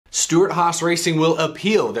Stewart-Haas Racing will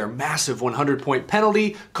appeal their massive 100-point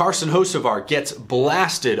penalty, Carson Hocevar gets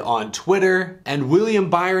blasted on Twitter, and William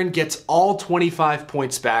Byron gets all 25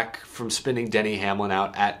 points back from spinning Denny Hamlin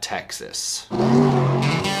out at Texas.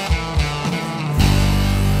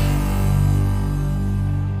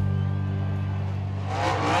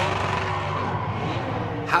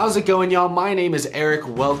 How's it going, y'all? My name is Eric.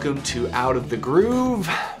 Welcome to Out of the Groove.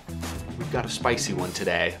 We've got a spicy one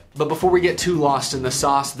today. But before we get too lost in the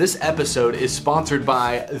sauce, this episode is sponsored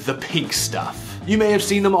by The Pink Stuff. You may have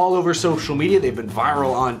seen them all over social media. They've been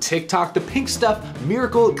viral on TikTok. The Pink Stuff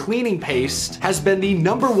Miracle Cleaning Paste has been the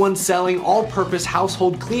 #1 selling all-purpose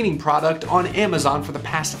household cleaning product on Amazon for the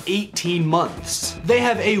past 18 months. They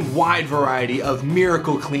have a wide variety of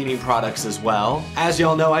miracle cleaning products as well. As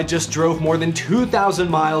y'all know, I just drove more than 2,000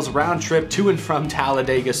 miles round trip to and from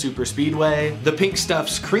Talladega Superspeedway. The Pink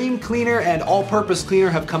Stuff's cream cleaner and all-purpose cleaner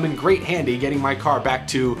have come in great handy getting my car back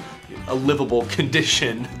to a livable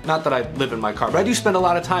condition. Not that I live in my car, but I do spend a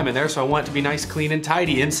lot of time in there, so I want it to be nice, clean, and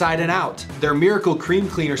tidy inside and out. Their Miracle Cream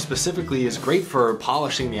Cleaner specifically is great for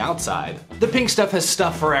polishing the outside. The Pink Stuff has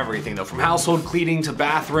stuff for everything though, from household cleaning to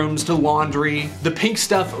bathrooms to laundry. The Pink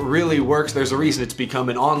Stuff really works. There's a reason it's become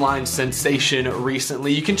an online sensation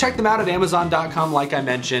recently. You can check them out at Amazon.com like I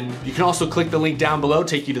mentioned. You can also click the link down below,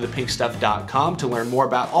 take you to thepinkstuff.com to learn more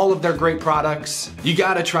about all of their great products. You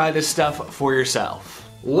gotta try this stuff for yourself.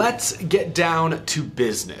 Let's get down to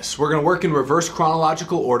business. We're gonna work in reverse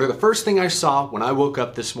chronological order. The first thing I saw when I woke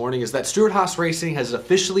up this morning is that Stewart-Haas Racing has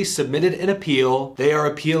officially submitted an appeal. They are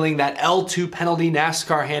appealing that L2 penalty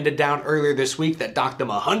NASCAR handed down earlier this week that docked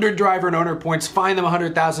them 100 driver and owner points, fined them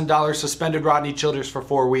 $100,000, suspended Rodney Childers for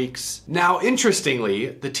 4 weeks. Now, interestingly,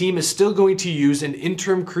 the team is still going to use an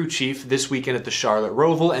interim crew chief this weekend at the Charlotte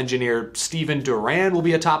Roval. Engineer Steven Duran will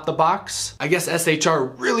be atop the box. I guess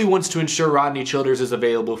SHR really wants to ensure Rodney Childers is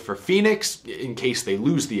available for Phoenix in case they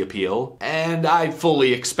lose the appeal, and I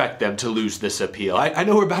fully expect them to lose this appeal. I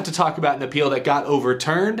know we're about to talk about an appeal that got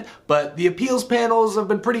overturned, but the appeals panels have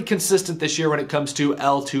been pretty consistent this year when it comes to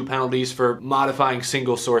L2 penalties for modifying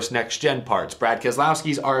single-source next-gen parts. Brad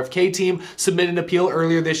Keselowski's RFK team submitted an appeal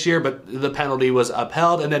earlier this year, but the penalty was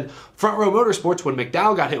upheld, and then Front Row Motorsports, when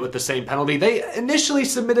McDowell got hit with the same penalty, they initially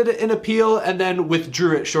submitted an appeal and then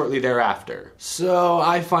withdrew it shortly thereafter. So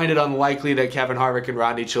I find it unlikely that Kevin Harvick and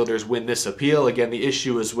Rodney Childers win this appeal. Again, the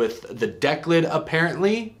issue is with the deck lid,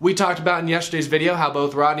 apparently. We talked about in yesterday's video how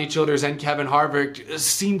both Rodney Childers and Kevin Harvick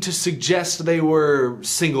seemed to suggest they were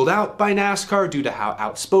singled out by NASCAR due to how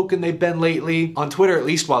outspoken they've been lately. On Twitter, at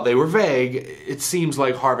least, while they were vague, it seems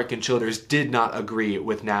like Harvick and Childers did not agree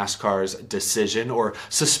with NASCAR's decision or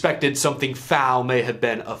suspected something foul may have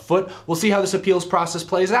been afoot. We'll see how this appeals process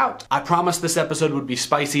plays out. I promised this episode would be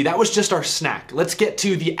spicy. That was just our snack. Let's get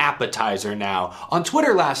to the appetizer now. On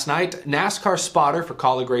Twitter last night, NASCAR spotter for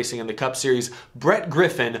Kaulig Racing in the Cup Series, Brett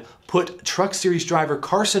Griffin, put Truck Series driver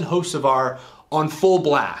Carson Hocevar on full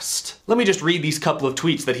blast. Let me just read these couple of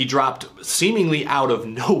tweets that he dropped seemingly out of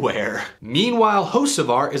nowhere. Meanwhile,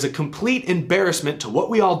 Hocevar is a complete embarrassment to what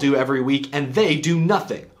we all do every week, and they do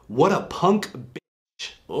nothing. What a punk bitch.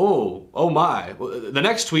 Oh my. The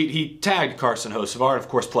next tweet, he tagged Carson Hocevar and of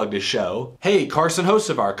course plugged his show. Hey, Carson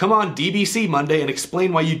Hocevar, come on DBC Monday and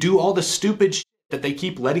explain why you do all the stupid shit that they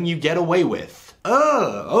keep letting you get away with.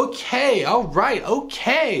 Okay, alright,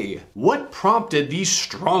 okay. What prompted these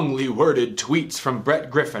strongly worded tweets from Brett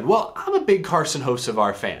Griffin? Well, I'm a big Carson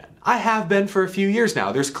Hocevar fan. I have been for a few years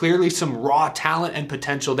now. There's clearly some raw talent and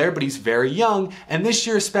potential there, but he's very young, and this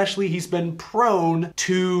year especially, he's been prone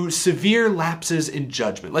to severe lapses in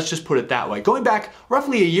judgment. Let's just put it that way. Going back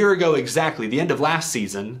roughly a year ago exactly, the end of last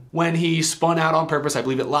season, when he spun out on purpose, I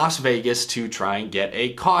believe at Las Vegas, to try and get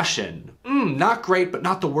a caution. Not great, but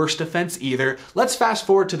not the worst offense either. Let's fast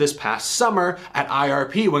forward to this past summer at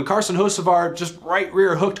IRP when Carson Hocevar just right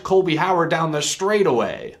rear hooked Colby Howard down the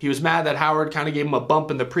straightaway. He was mad that Howard kind of gave him a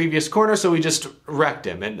bump in the previous corner, so he just wrecked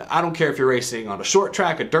him. And I don't care if you're racing on a short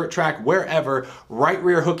track, a dirt track, wherever, right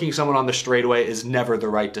rear hooking someone on the straightaway is never the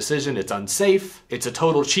right decision. It's unsafe. It's a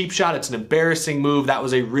total cheap shot. It's an embarrassing move. That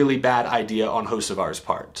was a really bad idea on Hocevar's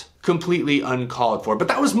part. Completely uncalled for. But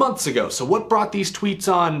that was months ago, so what brought these tweets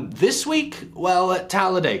on this week? Well, at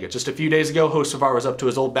Talladega. Just a few days ago, Hocevar was up to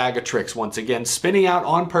his old bag of tricks once again, spinning out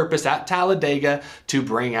on purpose at Talladega to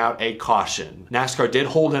bring out a caution. NASCAR did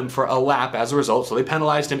hold him for a lap as a result, so they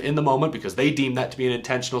penalized him in the moment because they deemed that to be an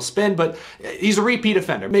intentional spin, but he's a repeat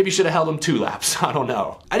offender. Maybe should have held him 2 laps, I don't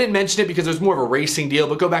know. I didn't mention it because it was more of a racing deal,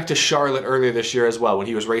 but go back to Charlotte earlier this year as well, when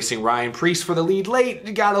he was racing Ryan Preece for the lead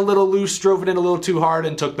late, got a little loose, drove it in a little too hard,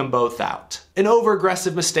 and took them both out. An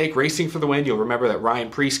over-aggressive mistake, racing for the win. You'll remember that Ryan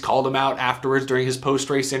Preece called him out afterwards during his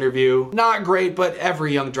post-race interview. Not great, but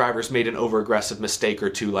every young driver's made an over-aggressive mistake or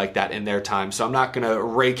two like that in their time, so I'm not gonna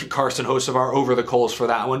rake Carson Hocevar over the coals for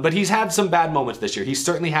that one, but he's had some bad moments this year. He's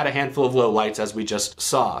certainly had a handful of lowlights, as we just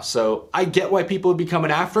saw, so I get why people would be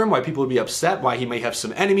coming after him, why people would be upset, why he may have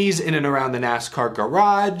some enemies in and around the NASCAR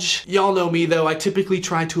garage. Y'all know me though, I typically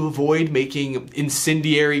try to avoid making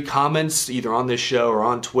incendiary comments either on this show or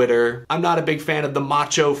on Twitter. I'm not a big fan of the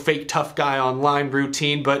macho, fake tough guy online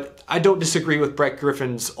routine, but I don't disagree with Brett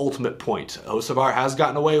Griffin's ultimate point. Hocevar has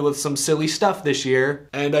gotten away with some silly stuff this year,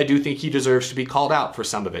 and I do think he deserves to be called out for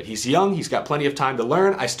some of it. He's young, he's got plenty of time to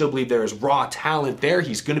learn. I still believe there is raw talent there.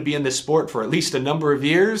 He's gonna be in this sport for at least a number of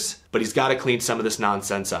years, but he's gotta clean some of this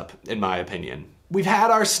nonsense up, in my opinion. We've had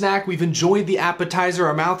our snack, we've enjoyed the appetizer,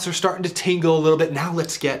 our mouths are starting to tingle a little bit. Now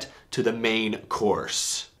let's get to the main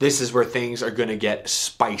course. This is where things are gonna get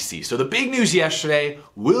spicy. So the big news yesterday,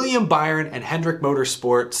 William Byron and Hendrick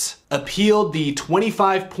Motorsports appealed the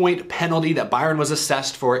 25-point penalty that Byron was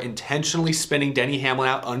assessed for intentionally spinning Denny Hamlin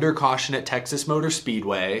out under caution at Texas Motor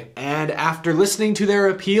Speedway. And after listening to their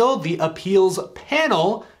appeal, the appeals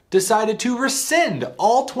panel decided to rescind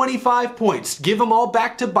all 25 points, give them all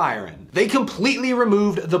back to Byron. They completely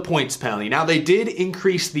removed the points penalty. Now they did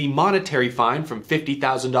increase the monetary fine from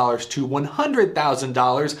 $50,000 to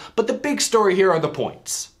 $100,000, but the big story here are the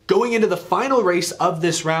points. Going into the final race of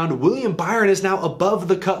this round, William Byron is now above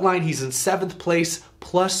the cut line. He's in 7th place,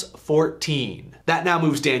 plus 14. That now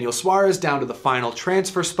moves Daniel Suarez down to the final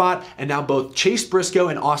transfer spot, and now both Chase Briscoe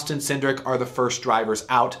and Austin Cindric are the first drivers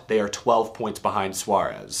out. They are 12 points behind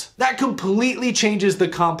Suarez. That completely changes the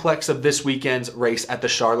complex of this weekend's race at the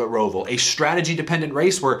Charlotte Roval, a strategy-dependent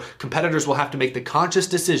race where competitors will have to make the conscious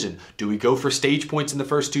decision. Do we go for stage points in the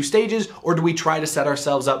first 2 stages, or do we try to set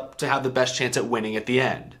ourselves up to have the best chance at winning at the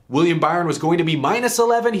end? William Byron was going to be minus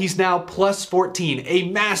 11, he's now plus 14, a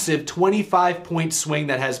massive 25-point swing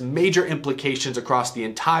that has major implications across the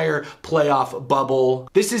entire playoff bubble.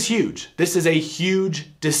 This is huge. This is a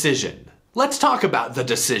huge decision. Let's talk about the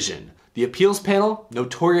decision. The appeals panel,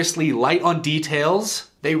 notoriously light on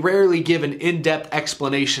details. They rarely give an in-depth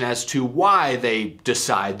explanation as to why they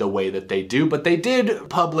decide the way that they do, but they did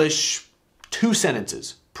publish 2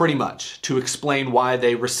 sentences, pretty much, to explain why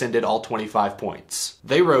they rescinded all 25 points.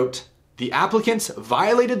 They wrote, "The applicants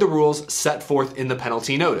violated the rules set forth in the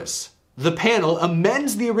penalty notice. The panel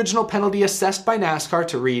amends the original penalty assessed by NASCAR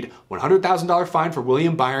to read $100,000 fine for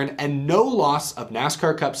William Byron and no loss of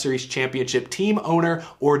NASCAR Cup Series championship team owner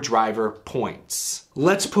or driver points."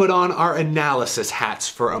 Let's put on our analysis hats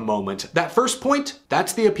for a moment. That first point,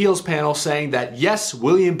 that's the appeals panel saying that yes,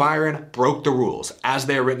 William Byron broke the rules as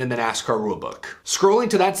they are written in the NASCAR rulebook. Scrolling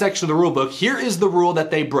to that section of the rulebook, here is the rule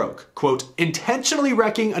that they broke. Quote, "intentionally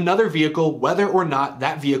wrecking another vehicle whether or not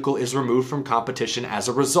that vehicle is removed from competition as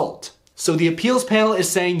a result." So the appeals panel is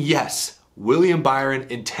saying yes, William Byron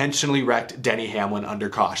intentionally wrecked Denny Hamlin under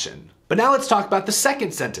caution. But now let's talk about the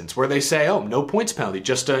second sentence where they say, oh, no points penalty,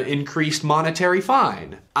 just an increased monetary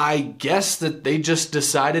fine. I guess that they just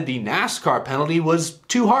decided the NASCAR penalty was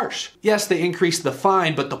too harsh. Yes, they increased the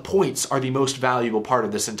fine, but the points are the most valuable part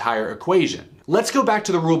of this entire equation. Let's go back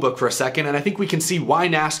to the rulebook for a second, and I think we can see why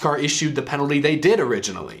NASCAR issued the penalty they did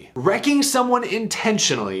originally. Wrecking someone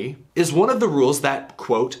intentionally is one of the rules that,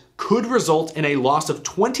 quote, could result in a loss of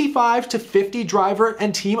 25 to 50 driver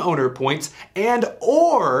and team owner points and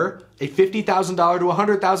or a $50,000 to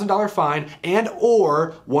 $100,000 fine and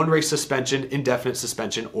or 1 race suspension, indefinite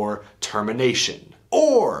suspension, or termination.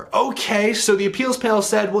 Or, okay, so the appeals panel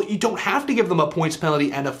said, well, you don't have to give them a points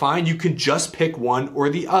penalty and a fine, you can just pick one or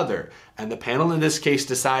the other. And the panel in this case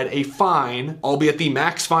decided a fine, albeit the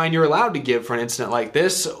max fine you're allowed to give for an incident like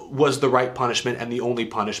this, was the right punishment and the only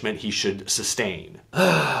punishment he should sustain.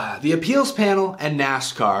 The appeals panel and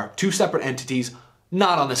NASCAR, 2 separate entities,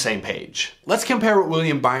 not on the same page. Let's compare what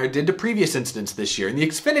William Byron did to previous incidents this year. In the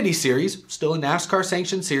Xfinity Series, still a NASCAR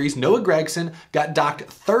sanctioned series, Noah Gragson got docked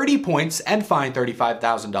 30 points and fined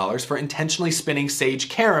 $35,000 for intentionally spinning Sage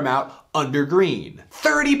Karam out under green.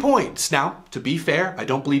 30 points. Now, to be fair, I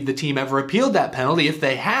don't believe the team ever appealed that penalty. If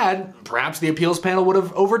they had, perhaps the appeals panel would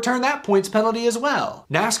have overturned that points penalty as well.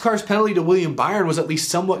 NASCAR's penalty to William Byron was at least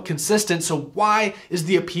somewhat consistent, so why is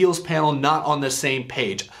the appeals panel not on the same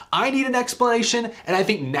page? I need an explanation, and I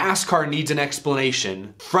think NASCAR needs an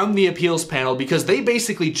explanation from the appeals panel because they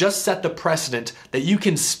basically just set the precedent that you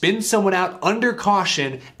can spin someone out under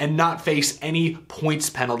caution and not face any points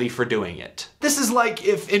penalty for doing it. This is like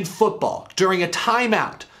if in football, during a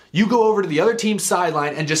timeout, you go over to the other team's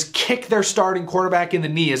sideline and just kick their starting quarterback in the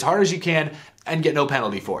knee as hard as you can and get no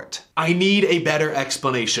penalty for it. I need a better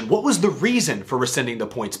explanation. What was the reason for rescinding the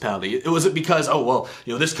points penalty? Was it because, oh, well,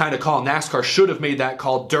 this kind of call, NASCAR should have made that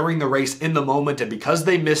call during the race in the moment, and because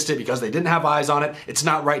they missed it, because they didn't have eyes on it, it's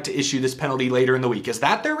not right to issue this penalty later in the week. Is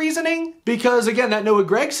that their reasoning? Because again, that Noah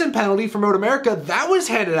Gragson penalty from Road America, that was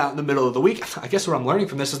handed out in the middle of the week. I guess what I'm learning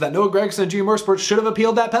from this is that Noah Gragson and Junior Motorsports should have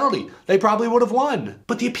appealed that penalty. They probably would have won.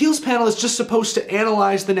 But the appeals panel is just supposed to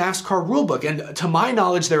analyze the NASCAR rulebook, and to my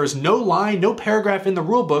knowledge, there is no line, no paragraph in the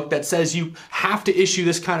rulebook that says you have to issue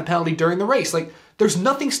this kind of penalty during the race. Like, there's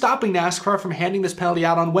nothing stopping NASCAR from handing this penalty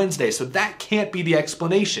out on Wednesday, so that can't be the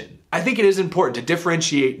explanation. I think it is important to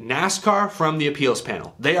differentiate NASCAR from the appeals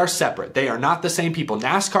panel. They are separate. They are not the same people.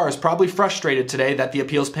 NASCAR is probably frustrated today that the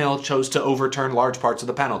appeals panel chose to overturn large parts of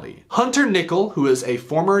the penalty. Hunter Nickel, who is a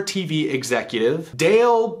former TV executive,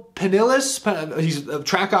 Dale Pinillis, he's a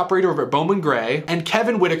track operator over at Bowman Gray, and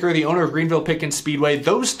Kevin Whitaker, the owner of Greenville Pickens Speedway,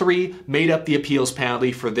 those three made up the appeals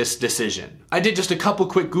penalty for this decision. I did just a couple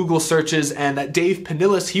quick Google searches, and that Dave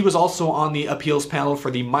Pinillis, he was also on the appeals panel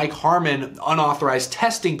for the Mike Harmon unauthorized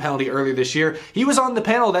testing penalty earlier this year. He was on the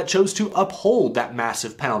panel that chose to uphold that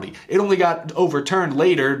massive penalty. It only got overturned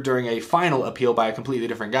later during a final appeal by a completely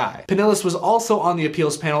different guy. Pinillis was also on the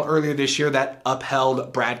appeals panel earlier this year that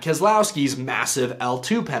upheld Brad Keselowski's massive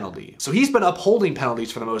L2 penalty. So he's been upholding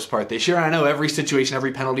penalties for the most part this year. I know every situation,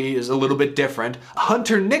 every penalty is a little bit different.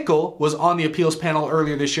 Hunter Nickel was on the appeals panel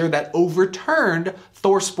earlier this year that overturned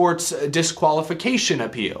ThorSport's disqualification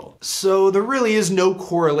appeal. So there really is no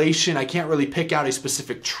correlation. I can't really pick out a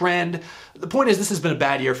specific trend. The point is, this has been a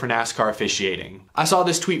bad year for NASCAR officiating. I saw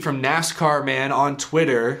this tweet from NASCAR Man on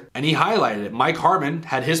Twitter, and he highlighted it. Mike Harmon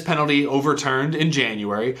had his penalty overturned in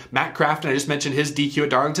January. Matt Crafton, I just mentioned his DQ at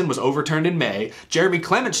Darlington, was overturned in May. Jeremy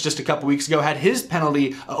Clements just a couple weeks ago had his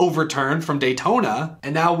penalty overturned from Daytona.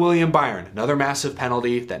 And now William Byron, another massive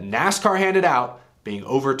penalty that NASCAR handed out, being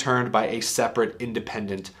overturned by a separate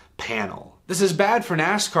independent panel. This is bad for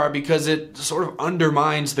NASCAR because it sort of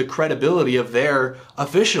undermines the credibility of their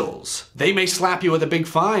officials. They may slap you with a big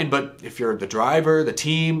fine, but if you're the driver, the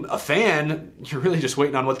team, a fan, you're really just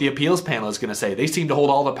waiting on what the appeals panel is going to say. They seem to hold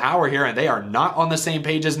all the power here, and they are not on the same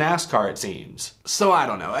page as NASCAR, it seems. So I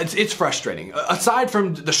don't know. It's frustrating. Aside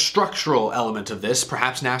from the structural element of this,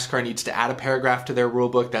 perhaps NASCAR needs to add a paragraph to their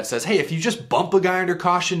rulebook that says, hey, if you just bump a guy under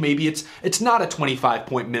caution, maybe it's not a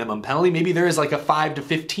 25-point minimum penalty. Maybe there is like a 5 to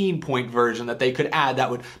 15-point version that they could add that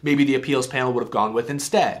would maybe the appeals panel would have gone with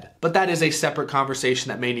instead. But that is a separate conversation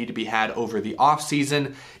that may need to be had over the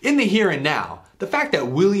offseason. In the here and now, the fact that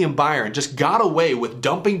William Byron just got away with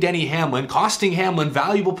dumping Denny Hamlin, costing Hamlin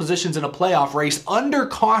valuable positions in a playoff race under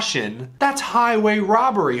caution, that's highway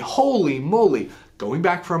robbery. Holy moly. Going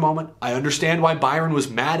back for a moment, I understand why Byron was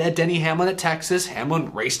mad at Denny Hamlin at Texas.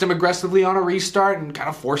 Hamlin raced him aggressively on a restart and kind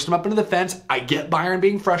of forced him up into the fence. I get Byron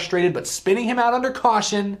being frustrated, but spinning him out under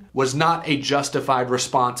caution was not a justified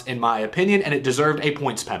response in my opinion, and it deserved a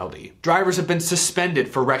points penalty. Drivers have been suspended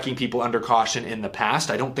for wrecking people under caution in the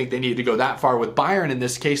past. I don't think they needed to go that far with Byron in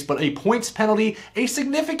this case, but a points penalty, a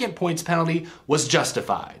significant points penalty, was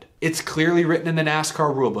justified. It's clearly written in the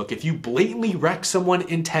NASCAR rulebook. If you blatantly wreck someone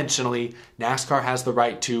intentionally, NASCAR has the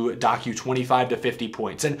right to dock you 25 to 50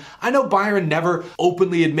 points. And I know Byron never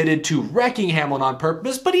openly admitted to wrecking Hamlin on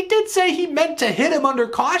purpose, but he did say he meant to hit him under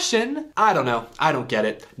caution. I don't know. I don't get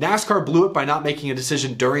it. NASCAR blew it by not making a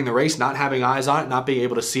decision during the race, not having eyes on it, not being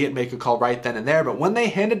able to see it, make a call right then and there. But when they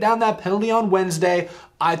handed down that penalty on Wednesday,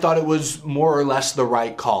 I thought it was more or less the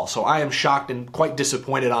right call. So I am shocked and quite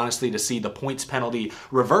disappointed, honestly, to see the points penalty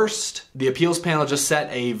reversed. The appeals panel just set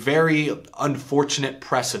a very unfortunate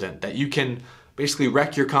precedent that you can basically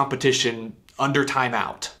wreck your competition under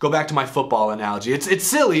timeout. Go back to my football analogy. It's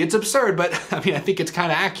silly, it's absurd, but I mean, I think it's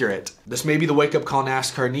kind of accurate. This may be the wake-up call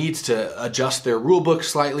NASCAR needs to adjust their rule book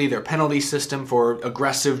slightly, their penalty system for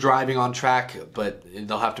aggressive driving on track, but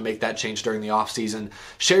they'll have to make that change during the offseason.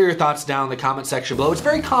 Share your thoughts down in the comment section below. It's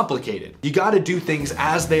very complicated. You gotta do things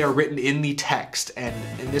as they are written in the text, and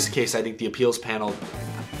in this case, I think the appeals panel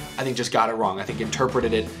just got it wrong. I think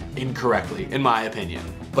interpreted it incorrectly, in my opinion.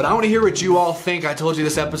 But I want to hear what you all think. I told you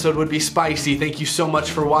this episode would be spicy. Thank you so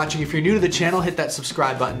much for watching. If you're new to the channel, hit that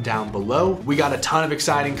subscribe button down below. We got a ton of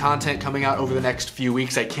exciting content coming out over the next few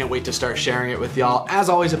weeks. I can't wait to start sharing it with y'all. As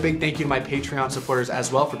always, a big thank you to my Patreon supporters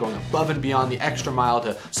as well for going above and beyond the extra mile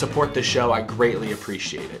to support the show. I greatly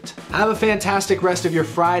appreciate it. Have a fantastic rest of your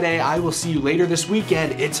Friday. I will see you later this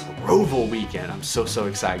weekend. It's Roval weekend. I'm so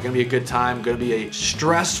excited. Gonna be a good time. Gonna be a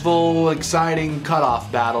stressful, exciting cutoff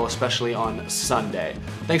battle, especially on Sunday.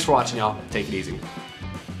 Thanks for watching, y'all. Take it easy.